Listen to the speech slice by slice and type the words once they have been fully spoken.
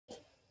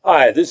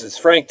Hi, this is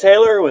Frank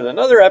Taylor with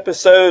another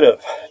episode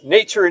of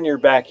Nature in Your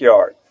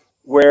Backyard,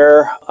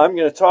 where I'm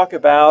going to talk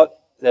about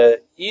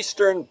the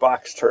eastern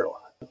box turtle.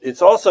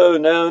 It's also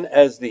known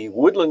as the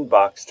woodland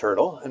box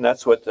turtle, and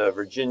that's what the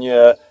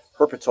Virginia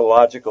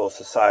Herpetological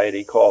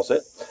Society calls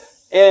it.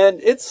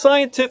 And its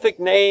scientific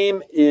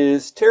name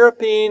is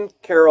Terrapene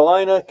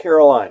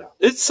carolina.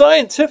 Its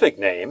scientific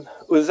name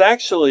was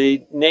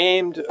actually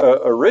named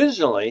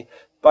originally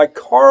by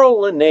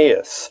Carolus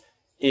Linnaeus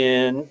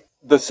in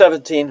the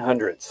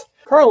 1700s.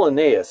 Carolus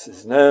Linnaeus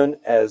is known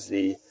as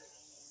the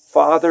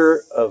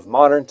father of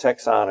modern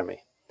taxonomy.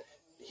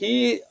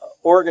 He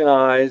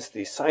organized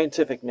the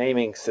scientific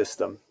naming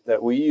system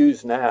that we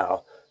use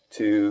now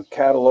to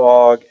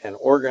catalog and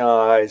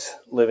organize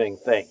living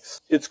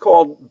things. It's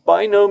called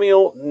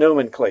binomial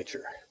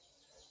nomenclature,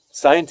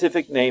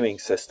 scientific naming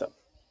system.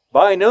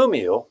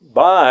 Binomial,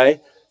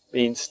 bi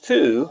means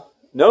two,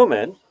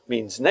 nomen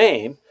means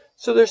name,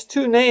 so there's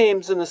two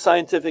names in the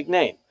scientific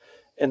name.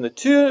 And the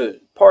two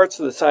parts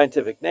of the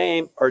scientific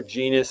name are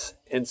genus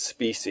and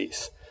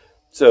species.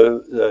 So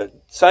the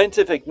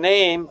scientific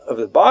name of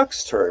the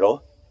box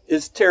turtle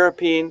is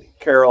Terrapene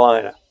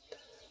carolina.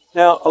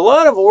 Now, a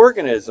lot of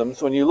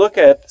organisms, when you look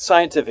at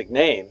scientific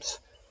names,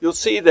 you'll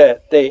see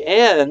that they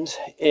end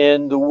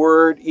in the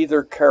word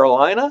either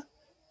Carolina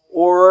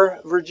or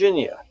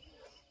Virginia.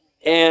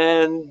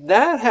 And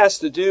that has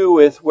to do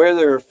with where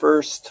they were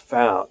first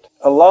found.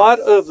 A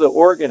lot of the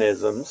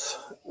organisms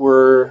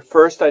were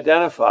first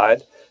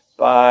identified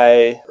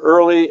by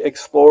early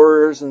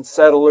explorers and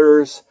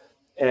settlers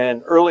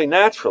and early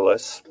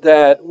naturalists,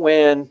 that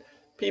when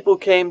people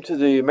came to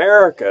the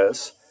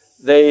Americas,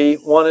 they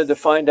wanted to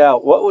find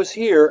out what was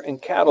here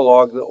and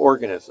catalog the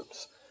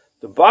organisms.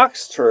 The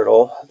box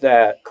turtle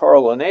that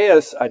Carolus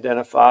Linnaeus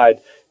identified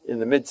in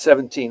the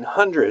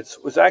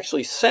mid-1700s was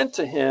actually sent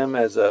to him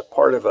as a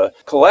part of a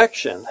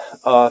collection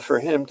for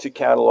him to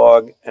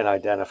catalog and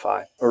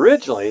identify.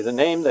 Originally, the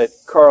name that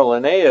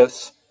Carolus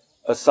Linnaeus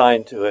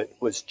assigned to it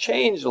was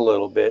changed a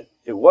little bit.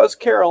 It was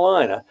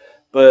Carolina,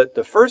 but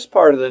the first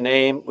part of the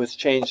name was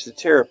changed to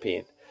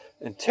Terrapene.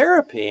 And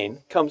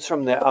Terrapene comes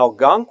from the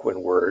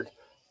Algonquin word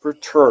for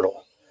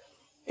turtle.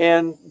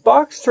 And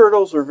box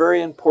turtles were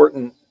very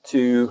important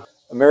to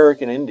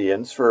American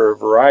Indians for a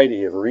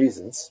variety of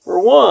reasons. For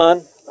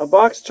one, a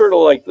box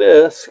turtle like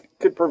this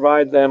could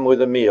provide them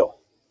with a meal.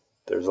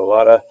 There's a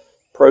lot of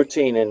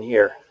protein in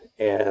here,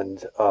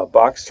 and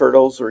box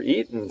turtles were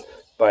eaten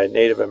by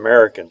Native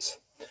Americans.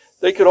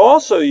 They could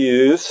also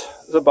use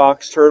the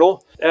box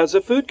turtle as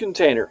a food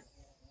container,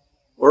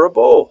 or a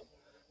bowl,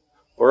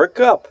 or a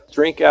cup,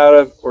 drink out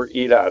of or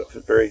eat out of. A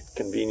very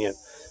convenient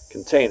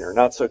container,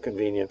 not so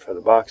convenient for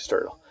the box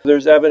turtle.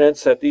 There's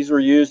evidence that these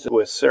were used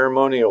with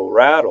ceremonial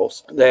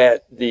rattles,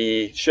 that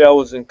the shell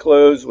was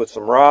enclosed with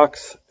some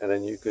rocks, and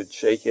then you could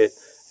shake it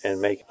and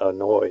make a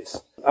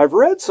noise. I've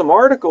read some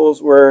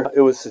articles where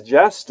it was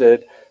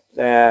suggested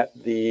that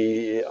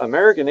the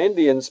American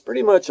Indians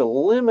pretty much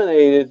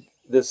eliminated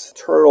this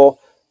turtle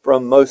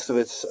from most of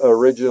its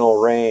original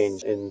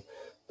range in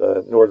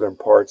the northern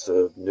parts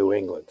of New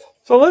England.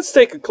 So let's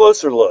take a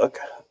closer look.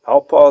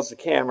 I'll pause the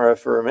camera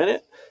for a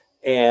minute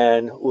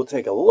and we'll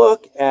take a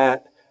look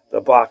at the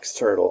box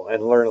turtle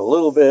and learn a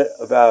little bit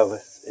about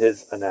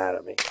his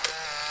anatomy.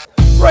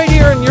 Right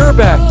here in your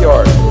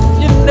backyard,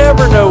 you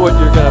never know what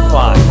you're going to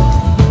find.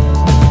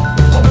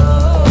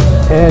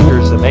 And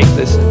here's to make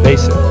this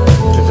invasive.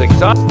 It's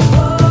exotic.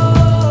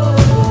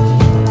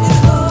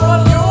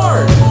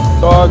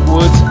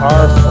 Dogwoods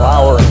are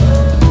flowering.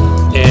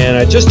 And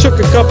I just took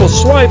a couple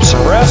swipes of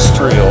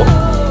terrestrial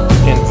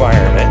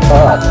environment.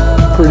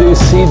 Produce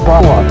seed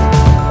pollen.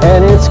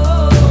 And it's...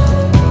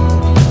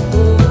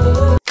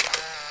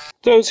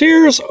 So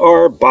here's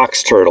our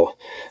box turtle.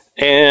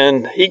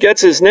 And he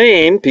gets his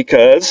name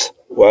because,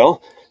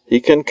 well, he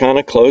can kind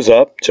of close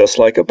up just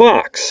like a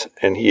box.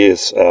 And he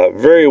is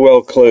very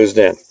well closed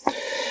in.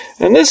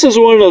 And this is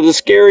one of the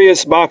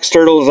scariest box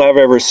turtles I've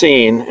ever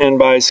seen. And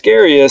by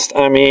scariest,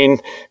 I mean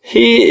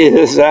he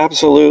is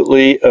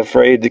absolutely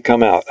afraid to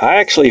come out. I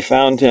actually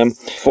found him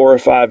 4 or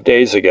 5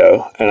 days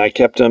ago, and I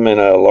kept him in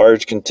a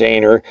large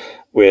container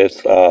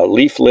with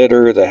leaf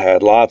litter that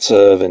had lots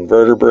of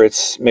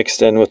invertebrates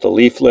mixed in with the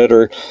leaf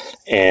litter.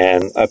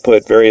 And I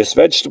put various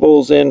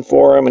vegetables in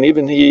for him, and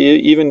he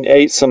even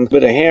ate some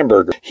bit of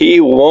hamburger. He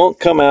won't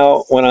come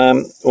out when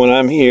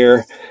I'm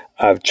here.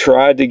 I've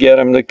tried to get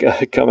him to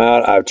come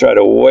out. I've tried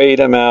to wait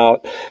him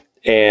out,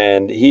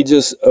 and he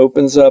just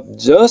opens up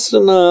just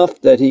enough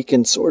that he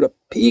can sort of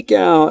peek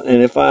out,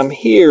 and if I'm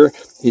here,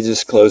 he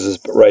just closes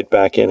right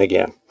back in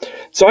again.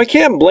 So I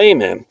can't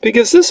blame him,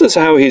 because this is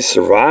how he's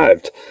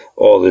survived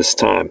all this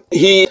time.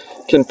 He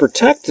can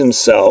protect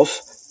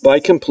himself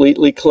by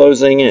completely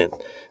closing in.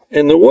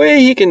 And the way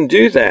he can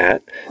do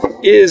that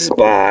is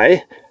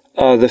by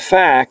the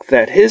fact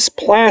that his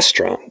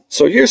plastron,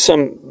 so here's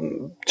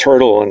some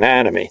turtle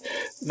anatomy.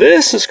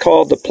 This is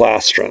called the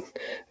plastron.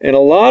 In a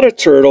lot of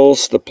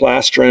turtles, the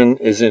plastron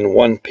is in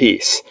one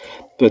piece.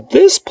 But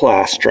this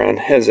plastron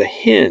has a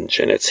hinge,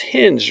 and it's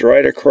hinged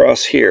right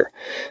across here.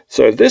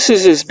 So this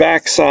is his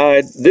back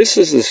side, this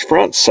is his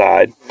front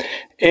side,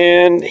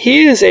 and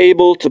he is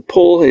able to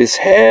pull his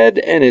head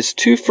and his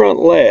two front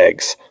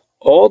legs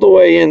all the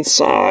way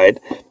inside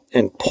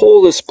and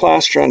pull this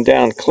plastron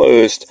down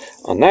closed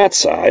on that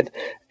side,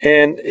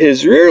 and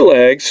his rear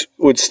legs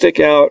would stick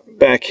out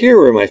back here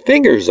where my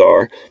fingers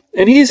are,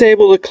 and he's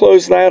able to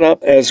close that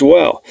up as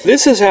well.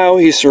 This is how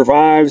he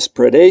survives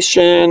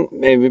predation,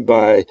 maybe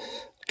by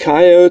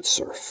coyotes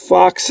or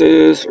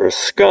foxes or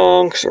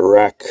skunks or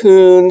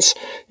raccoons.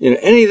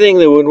 Anything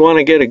that would want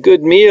to get a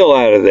good meal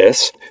out of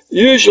this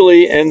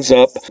usually ends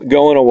up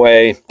going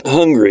away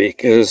hungry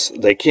because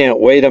they can't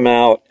wait him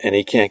out and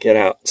he can't get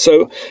out.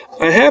 So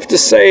I have to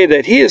say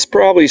that he has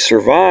probably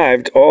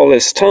survived all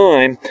this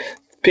time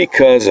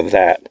because of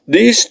that.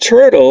 These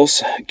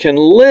turtles can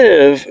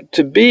live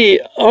to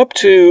be up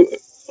to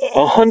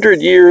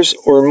 100 years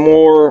or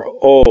more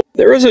old.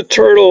 There was a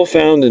turtle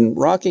found in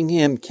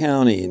Rockingham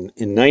County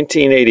in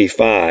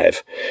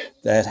 1985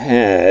 that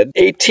had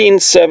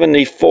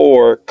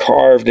 1874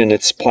 carved in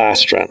its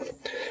plastron.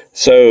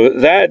 So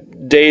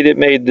that date it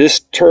made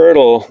this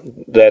turtle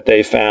that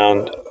they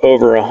found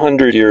over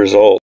 100 years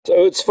old.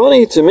 So it's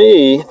funny to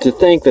me to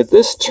think that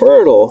this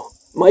turtle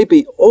might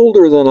be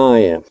older than I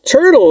am.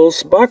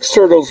 Turtles, box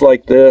turtles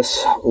like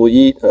this, will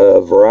eat a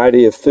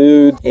variety of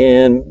food,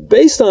 and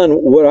based on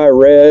what I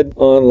read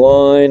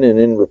online and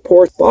in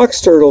reports,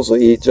 box turtles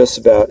will eat just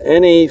about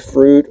any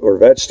fruit or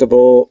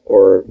vegetable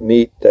or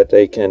meat that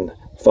they can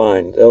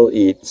find. They'll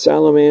eat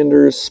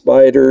salamanders,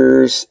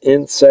 spiders,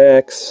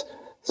 insects,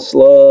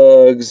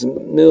 slugs,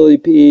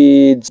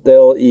 millipedes.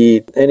 They'll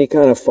eat any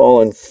kind of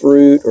fallen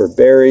fruit or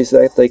berries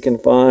that they can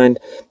find.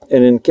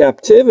 And in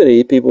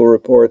captivity, people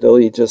report they'll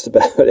eat just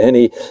about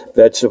any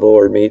vegetable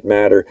or meat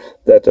matter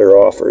that they're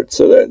offered.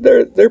 So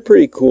they're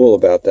pretty cool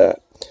about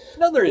that.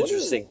 Another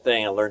interesting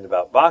thing I learned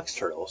about box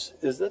turtles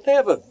is that they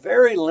have a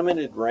very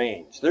limited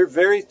range. They're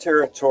very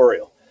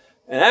territorial.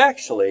 And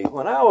actually,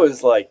 when I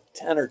was like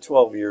 10 or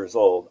 12 years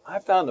old, I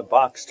found a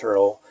box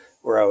turtle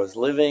where I was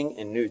living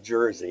in New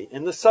Jersey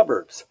in the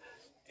suburbs.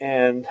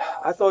 And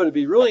I thought it'd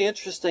be really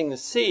interesting to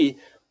see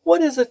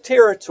what is the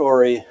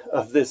territory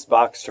of this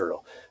box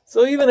turtle.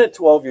 So even at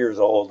 12 years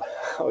old,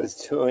 I was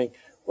doing,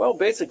 well,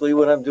 basically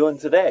what I'm doing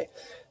today.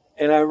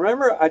 And I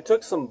remember I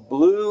took some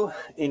blue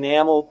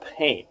enamel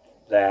paint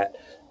that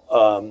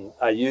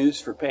I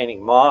used for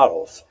painting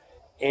models.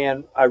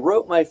 And I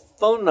wrote my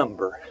phone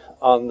number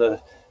on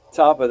the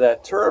top of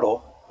that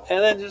turtle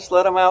and then just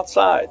let him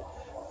outside.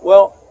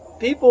 Well,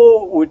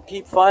 people would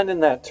keep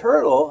finding that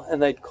turtle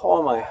and they'd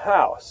call my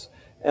house.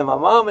 And my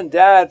mom and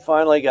dad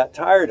finally got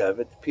tired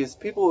of it because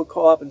people would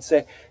call up and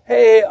say,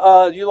 hey,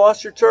 you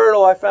lost your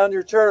turtle. I found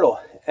your turtle.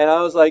 And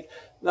I was like,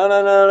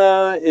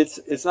 no,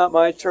 it's not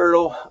my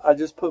turtle. I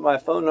just put my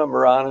phone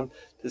number on him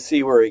to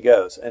see where he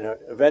goes. And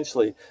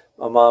eventually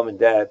my mom and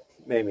dad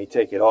made me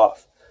take it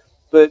off.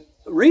 But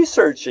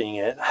researching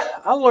it,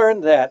 I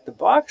learned that the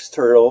box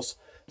turtles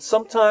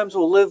sometimes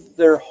will live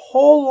their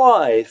whole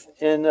life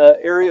in an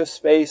area of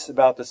space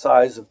about the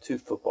size of 2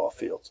 football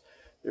fields.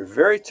 They're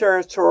very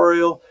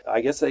territorial.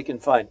 I guess they can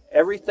find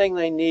everything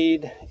they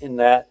need in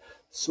that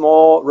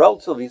small,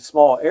 relatively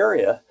small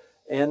area,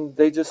 and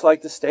they just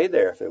like to stay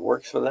there. If it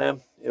works for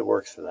them, it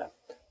works for them.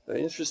 An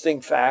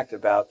interesting fact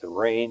about the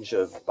range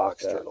of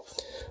box turtles.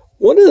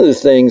 One of the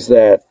things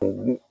that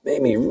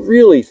made me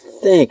really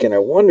think and I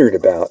wondered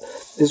about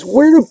is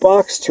where do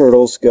box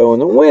turtles go in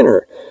the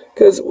winter?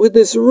 Because with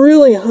this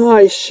really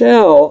high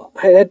shell,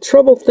 I had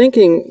trouble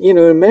thinking,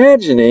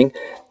 imagining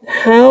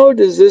how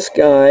does this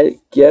guy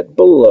get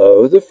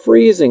below the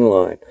freezing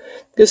line?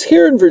 Because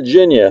here in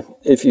Virginia,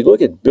 if you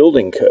look at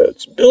building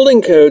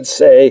codes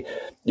say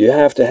you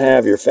have to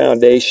have your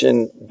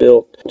foundation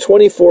built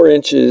 24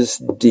 inches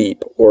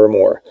deep or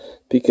more,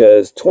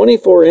 because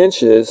 24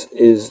 inches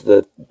is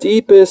the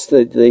deepest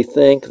that they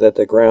think that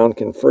the ground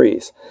can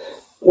freeze.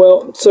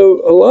 Well,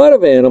 so a lot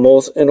of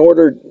animals, in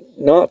order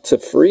not to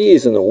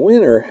freeze in the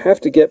winter,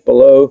 have to get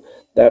below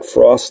that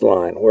frost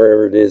line,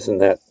 wherever it is in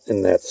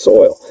that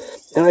soil.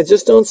 And I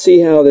just don't see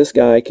how this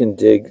guy can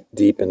dig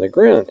deep in the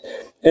ground.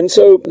 And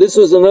so this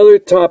was another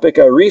topic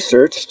I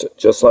researched,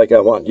 just like I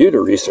want you to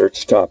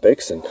research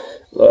topics and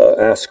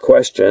ask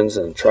questions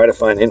and try to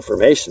find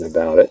information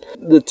about it.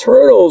 The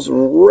turtles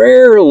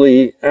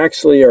rarely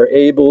actually are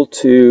able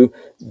to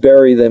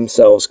bury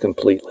themselves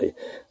completely.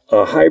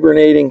 A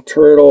hibernating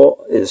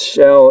turtle, his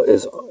shell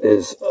is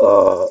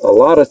a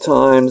lot of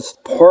times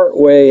part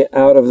way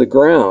out of the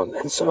ground.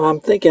 And so I'm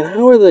thinking,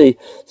 how are they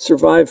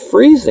survive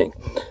freezing?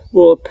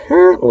 Well,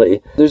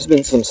 apparently there's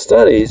been some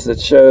studies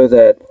that show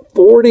that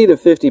 40 to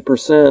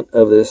 50%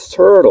 of this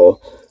turtle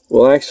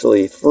will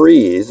actually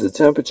freeze. The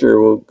temperature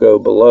will go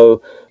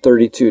below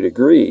 32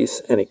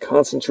 degrees, and he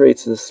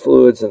concentrates his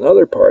fluids in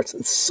other parts,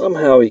 and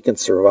somehow he can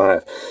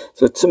survive.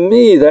 So to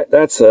me,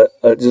 that's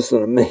just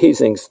an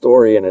amazing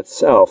story in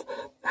itself.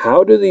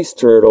 How do these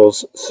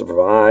turtles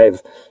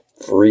survive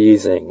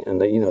freezing.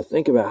 And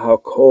think about how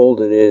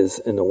cold it is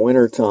in the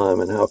wintertime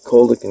and how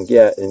cold it can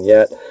get, and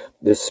yet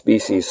this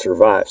species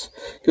survives.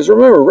 Because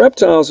remember,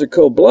 reptiles are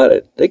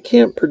cold-blooded. They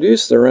can't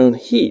produce their own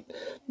heat.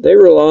 They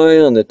rely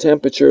on the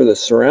temperature of the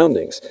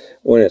surroundings.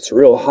 When it's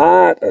real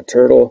hot, a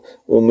turtle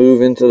will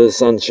move into the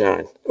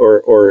sunshine.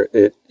 Or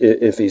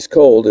if he's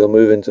cold, he'll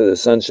move into the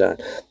sunshine.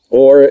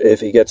 Or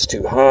if he gets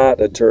too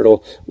hot, a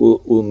turtle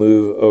will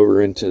move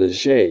over into the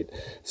shade.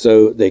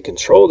 So they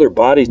control their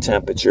body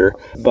temperature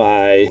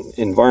by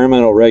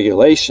environmental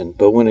regulation.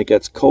 But when it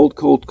gets cold,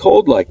 cold,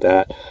 cold like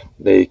that,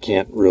 they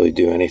can't really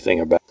do anything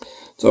about it.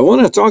 So I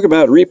want to talk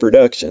about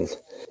reproduction.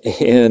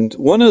 And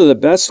one of the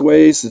best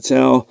ways to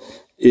tell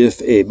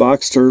if a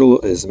box turtle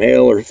is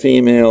male or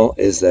female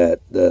is that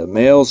the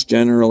males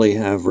generally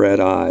have red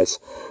eyes.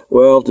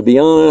 Well, to be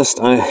honest,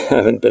 I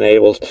haven't been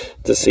able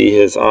to see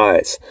his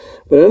eyes.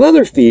 But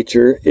another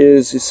feature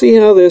is, you see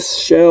how this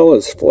shell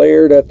is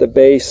flared at the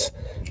base?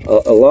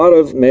 A lot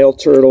of male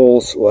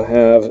turtles will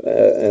have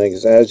an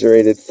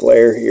exaggerated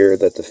flare here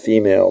that the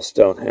females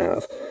don't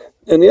have.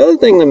 And the other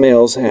thing the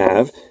males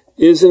have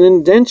is an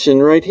indentation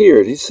right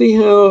here. Do you see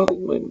how,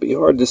 it might be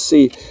hard to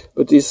see,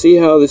 but do you see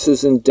how this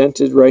is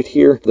indented right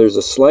here? There's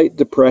a slight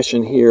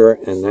depression here,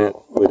 and that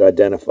would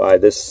identify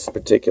this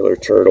particular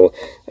turtle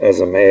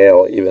as a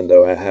male, even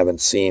though I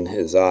haven't seen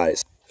his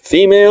eyes.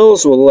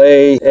 Females will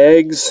lay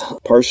eggs,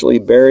 partially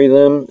bury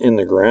them in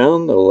the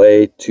ground. They'll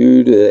lay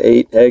 2 to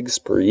 8 eggs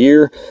per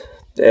year.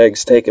 The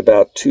eggs take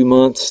about 2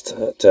 months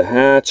to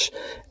hatch.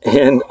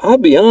 And I'll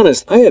be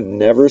honest, I have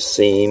never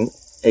seen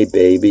a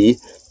baby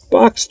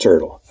box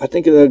turtle. I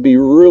think that would be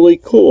really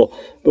cool.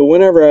 But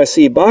whenever I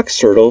see box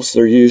turtles,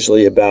 they're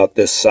usually about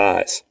this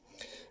size.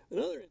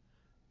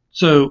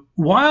 So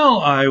while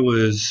I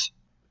was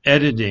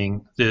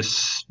editing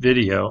this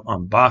video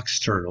on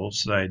box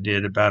turtles that I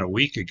did about a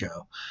week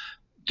ago,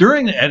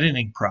 during the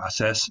editing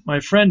process, my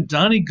friend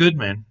Donnie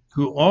Goodman,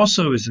 who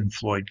also is in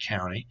Floyd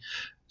County,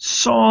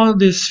 saw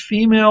this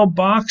female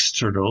box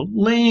turtle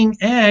laying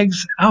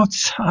eggs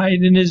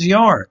outside in his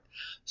yard.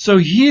 So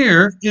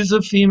here is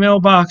a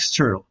female box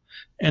turtle.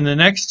 And the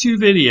next 2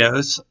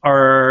 videos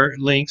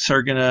links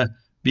are going to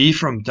be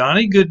from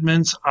Donnie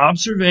Goodman's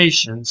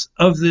observations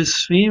of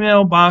this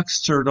female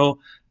box turtle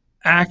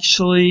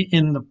actually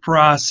in the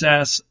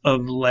process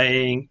of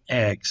laying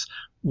eggs.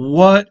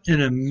 What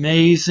an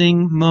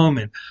amazing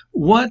moment.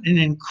 What an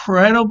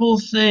incredible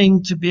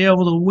thing to be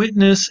able to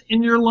witness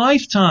in your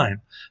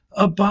lifetime.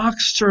 A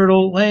box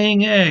turtle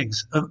laying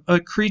eggs, a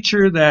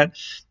creature that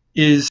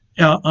is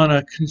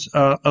on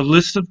a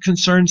list of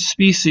concerned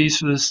species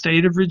for the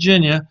state of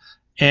Virginia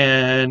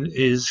and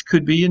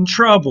could be in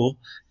trouble.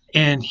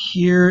 And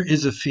here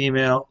is a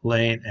female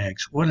laying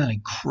eggs. What an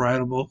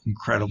incredible,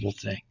 incredible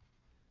thing.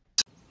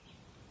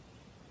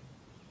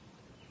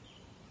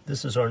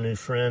 This is our new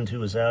friend who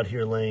was out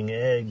here laying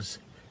eggs.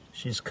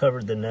 She's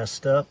covered the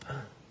nest up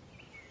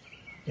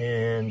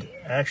and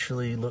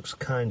actually looks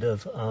kind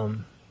of,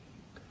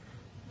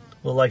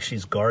 well, like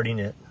she's guarding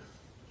it.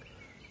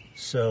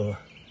 So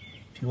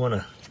if you want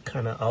to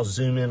kind of, I'll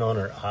zoom in on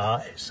her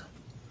eyes.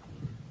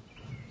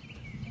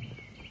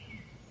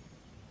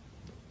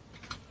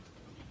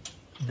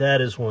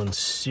 That is one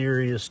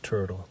serious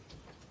turtle.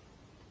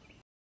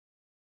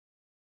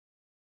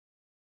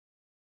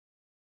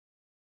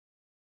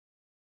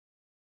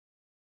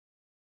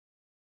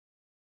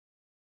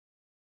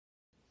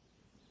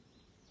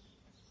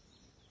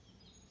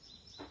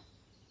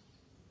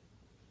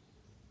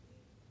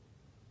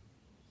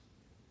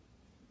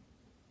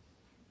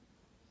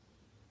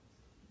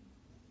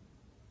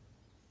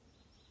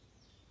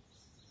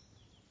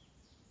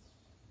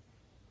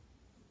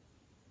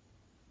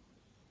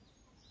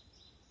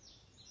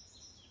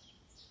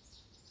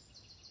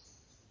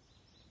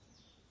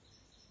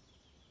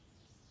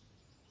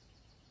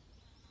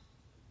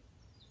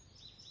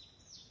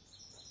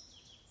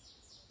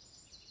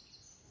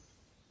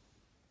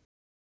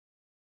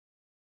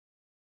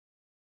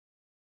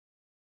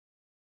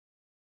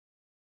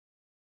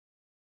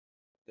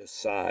 This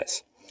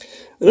size.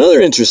 Another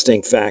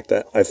interesting fact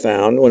that I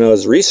found when I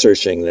was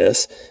researching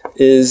this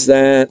is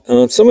that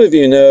some of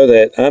you know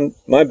that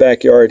my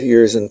backyard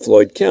here is in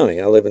Floyd County.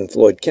 I live in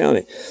Floyd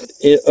County.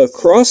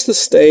 Across the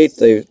state,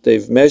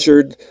 they've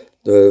measured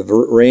the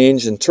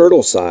range in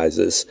turtle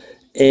sizes,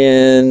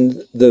 and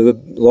the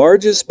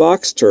largest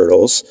box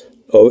turtles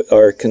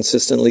are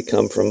consistently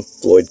come from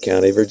Floyd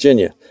County,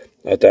 Virginia.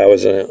 I thought that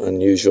was an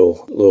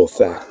unusual little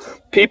fact.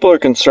 People are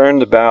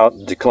concerned about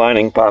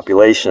declining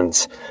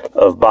populations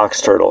of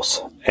box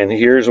turtles, and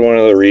here's one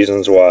of the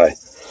reasons why.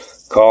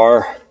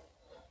 Car,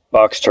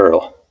 box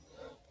turtle.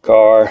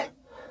 Car,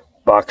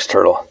 box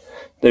turtle.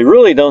 They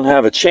really don't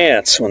have a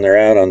chance when they're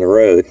out on the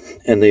road,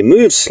 and they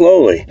move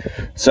slowly.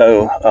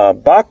 So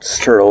box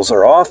turtles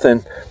are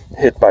often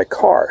hit by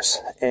cars.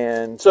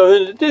 And so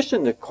in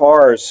addition to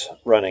cars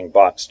running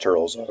box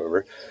turtles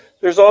over,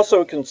 there's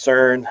also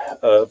concern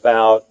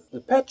about the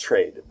pet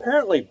trade.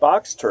 Apparently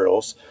box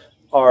turtles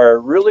are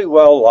really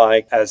well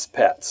liked as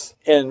pets.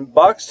 And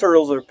box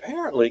turtles are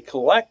apparently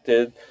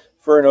collected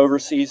for an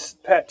overseas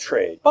pet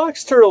trade.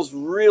 Box turtles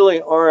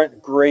really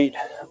aren't great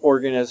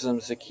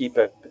organisms to keep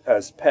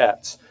as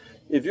pets.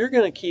 If you're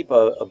going to keep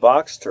a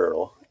box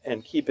turtle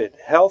and keep it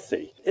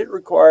healthy, it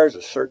requires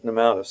a certain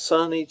amount of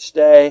sun each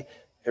day.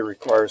 It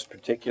requires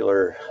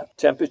particular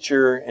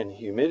temperature and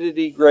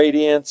humidity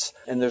gradients,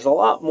 and there's a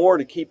lot more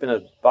to keeping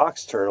a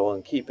box turtle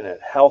and keeping it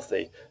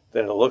healthy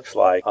than it looks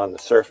like on the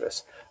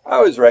surface. I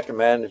always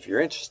recommend, if you're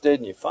interested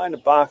and you find a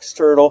box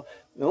turtle,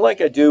 and like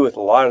I do with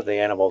a lot of the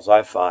animals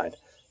I find,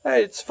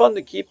 it's fun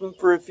to keep them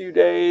for a few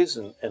days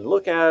and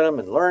look at them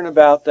and learn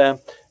about them,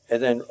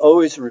 and then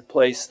always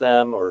replace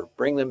them or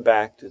bring them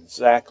back to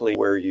exactly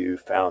where you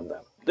found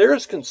them. There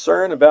is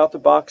concern about the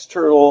box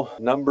turtle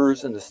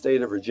numbers in the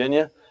state of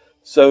Virginia.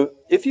 So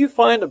if you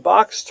find a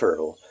box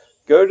turtle,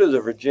 go to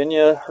the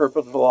Virginia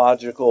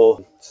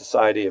Herpetological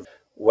Society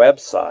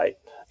website,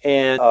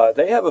 and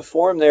they have a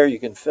form there you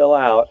can fill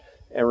out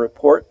and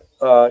report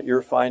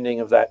your finding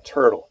of that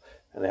turtle.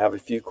 And they have a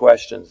few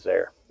questions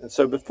there. And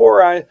so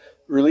before I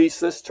release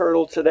this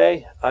turtle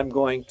today, I'm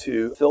going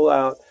to fill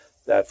out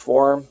that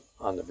form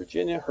on the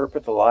Virginia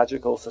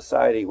Herpetological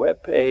Society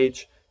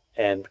webpage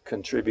and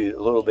contribute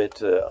a little bit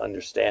to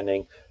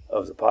understanding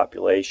of the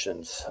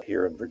populations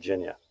here in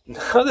Virginia.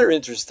 Another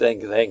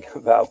interesting thing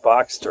about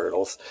box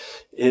turtles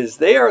is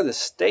they are the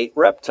state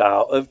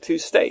reptile of two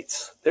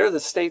states. They're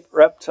the state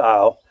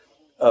reptile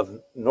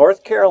of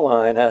North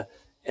Carolina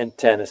and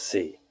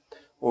Tennessee.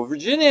 Well,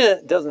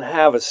 Virginia doesn't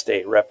have a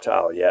state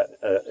reptile yet,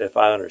 if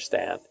I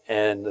understand.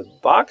 And the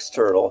box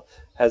turtle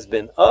has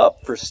been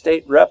up for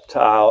state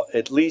reptile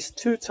at least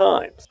 2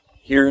 times.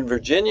 Here in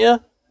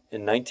Virginia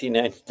in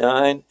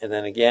 1999, and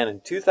then again in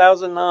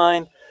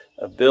 2009,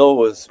 a bill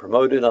was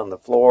promoted on the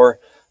floor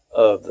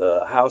of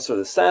the House or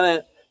the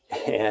Senate,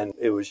 and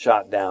it was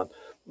shot down.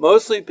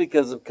 Mostly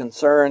because of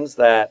concerns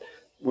that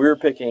we're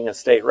picking a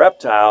state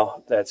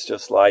reptile that's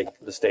just like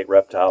the state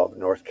reptile of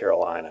North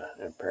Carolina.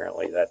 And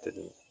apparently that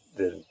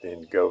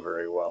didn't go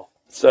very well.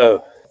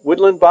 So,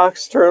 Woodland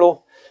Box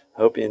Turtle,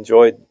 I hope you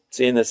enjoyed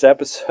seeing this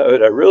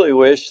episode. I really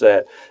wish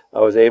that I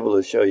was able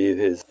to show you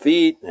his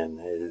feet and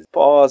his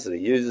paws that he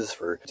uses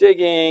for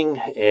digging,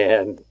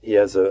 and he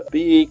has a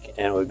beak,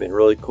 and it would have been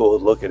really cool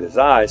to look at his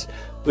eyes.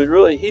 But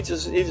really, he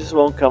just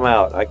won't come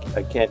out. I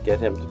can't get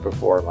him to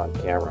perform on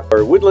camera.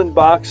 Our Woodland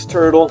Box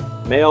Turtle,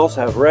 males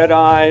have red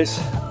eyes,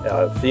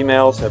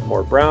 females have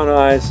more brown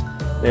eyes.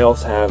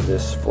 Males have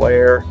this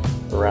flare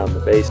around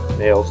the base.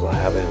 Males will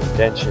have an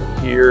indentation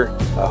here.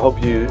 I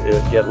hope you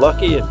get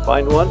lucky and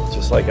find one,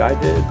 just like I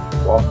did,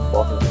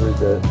 walking through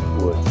the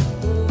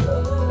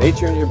woods.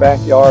 Nature in your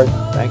backyard.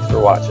 Thanks for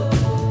watching.